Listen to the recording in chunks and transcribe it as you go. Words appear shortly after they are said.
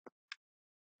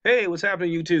Hey, what's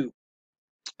happening, YouTube?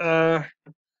 Uh,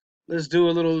 let's do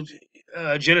a little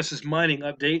Genesis mining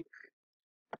update.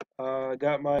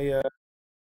 Got my got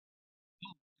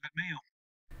mail.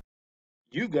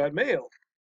 You got mail.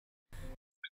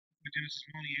 Genesis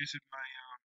mining answered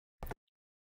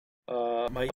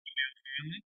my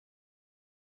family.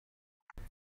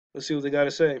 Let's see what they got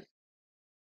to say.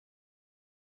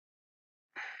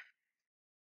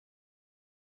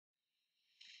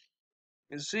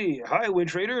 Let's see. Hi,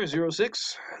 WinTrader06.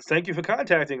 Thank you for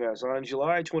contacting us. On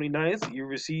July 29th, you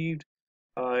received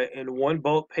in one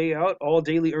bulk payout all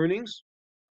daily earnings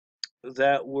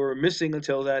that were missing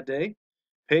until that day.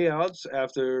 Payouts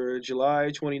after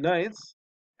July 29th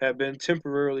have been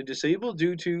temporarily disabled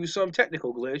due to some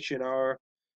technical glitch in our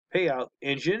payout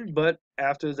engine, but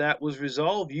after that was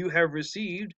resolved, you have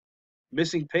received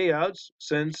missing payouts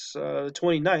since the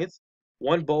 29th,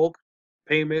 one bulk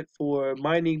payment for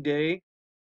mining day,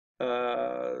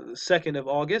 the 2nd of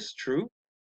August, true.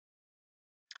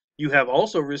 You have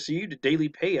also received a daily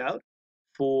payout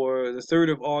for the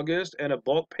 3rd of August and a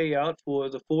bulk payout for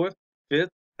the 4th, 5th,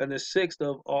 and the 6th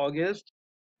of August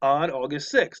on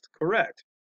August 6th. Correct.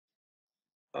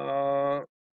 Uh,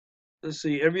 let's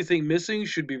see. Everything missing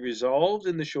should be resolved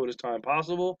in the shortest time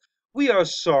possible. We are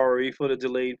sorry for the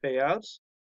delayed payouts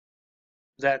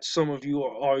that some of you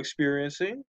are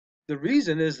experiencing. The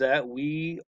reason is that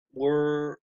we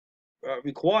were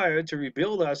required to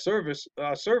rebuild our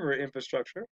server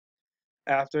infrastructure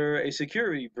after a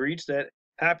security breach that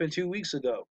happened 2 weeks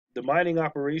ago. The mining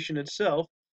operation itself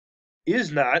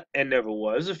is not and never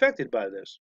was affected by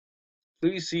this.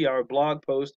 Please see our blog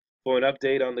post for an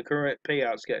update on the current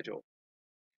payout schedule.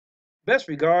 Best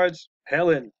regards,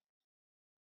 Helen,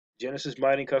 Genesis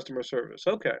Mining Customer Service.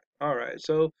 Okay, all right,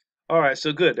 so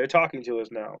good. They're talking to us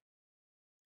now.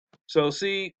 So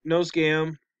see, no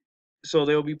scam. So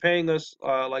they'll be paying us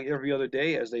like every other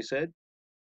day, as they said.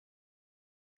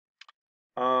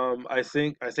 I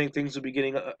think things will be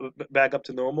getting back up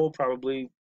to normal probably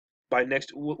by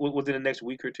within the next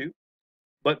week or two.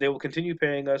 But they will continue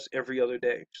paying us every other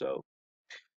day. So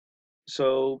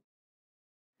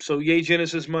so yay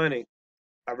Genesis Mining.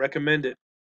 I recommend it.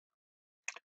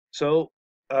 So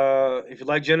if you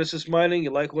like Genesis Mining,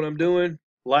 you like what I'm doing,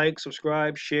 like,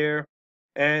 subscribe, share,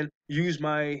 and use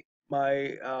my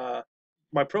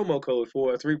promo code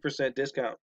for a 3%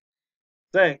 discount.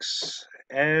 Thanks.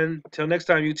 And till next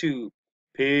time, YouTube.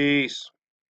 Peace.